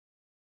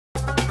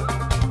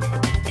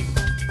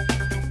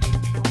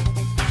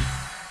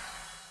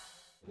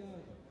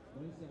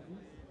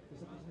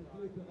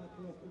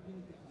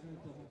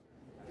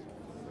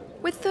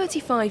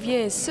35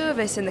 years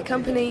service in the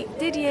company,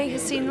 Didier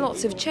has seen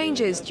lots of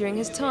changes during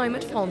his time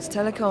at France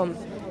Telecom.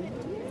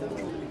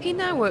 He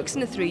now works in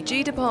the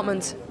 3G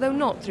department, though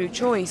not through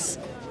choice.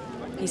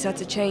 He's had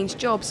to change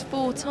jobs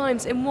 4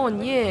 times in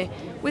 1 year,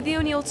 with the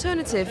only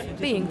alternative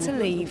being to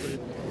leave.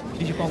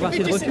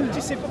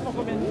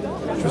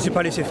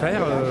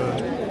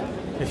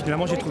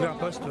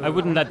 I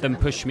wouldn't let them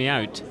push me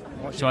out,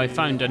 so I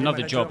found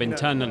another job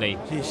internally.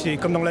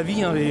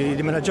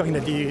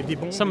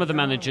 Some of the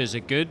managers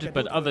are good,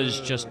 but others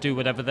just do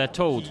whatever they're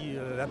told.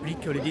 And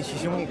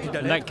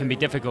that can be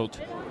difficult.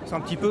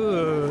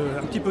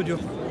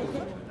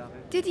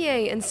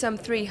 Didier and some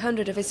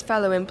 300 of his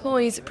fellow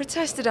employees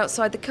protested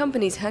outside the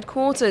company's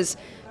headquarters,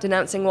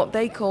 denouncing what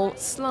they call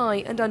sly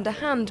and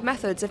underhand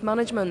methods of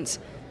management.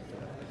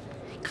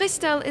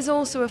 Christelle is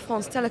also a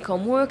France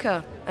Telecom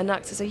worker and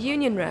acts as a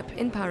union rep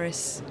in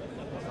Paris.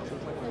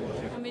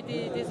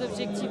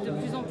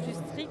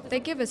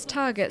 They give us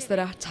targets that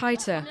are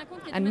tighter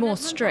and more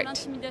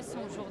strict.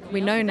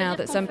 We know now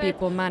that some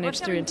people manage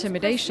through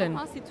intimidation.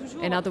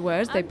 In other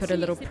words, they put a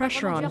little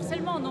pressure on.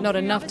 Not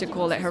enough to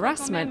call it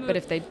harassment, but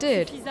if they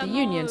did, the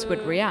unions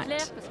would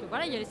react.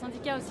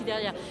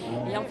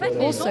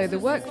 Also, the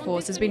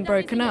workforce has been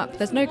broken up.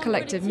 There's no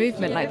collective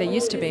movement like there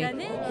used to be.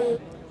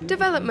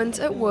 Development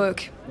at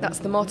work. That's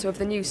the motto of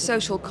the new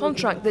social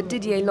contract that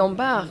Didier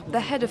Lombard,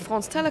 the head of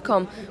France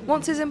Telecom,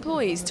 wants his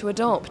employees to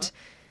adopt.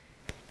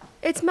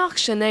 It's Marc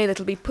Chenet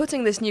that'll be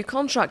putting this new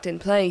contract in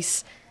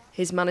place.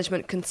 His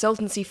management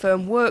consultancy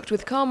firm worked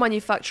with car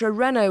manufacturer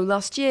Renault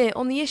last year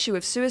on the issue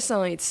of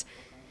suicides.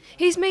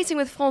 He's meeting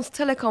with France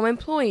Telecom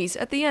employees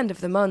at the end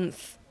of the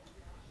month.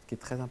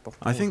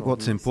 I think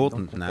what's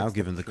important now,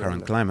 given the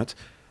current climate,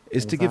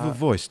 is to give a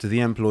voice to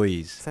the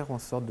employees.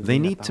 They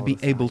need to be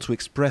able to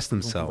express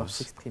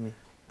themselves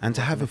and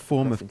to have a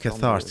form of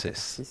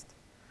catharsis.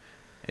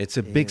 It's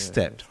a big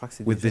step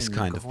with this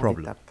kind of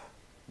problem.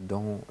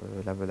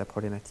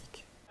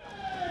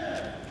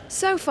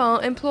 So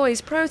far,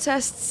 employees'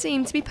 protests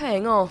seem to be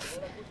paying off.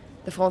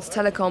 The France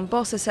Telecom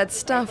boss has said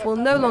staff will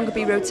no longer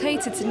be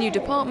rotated to new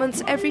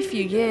departments every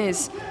few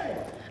years.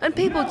 And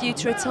people due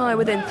to retire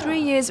within 3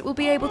 years will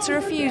be able to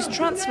refuse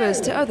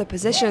transfers to other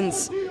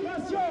positions.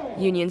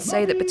 Unions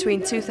say that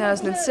between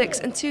 2006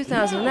 and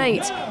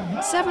 2008,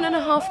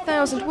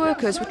 7,500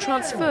 workers were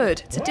transferred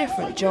to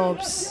different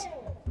jobs.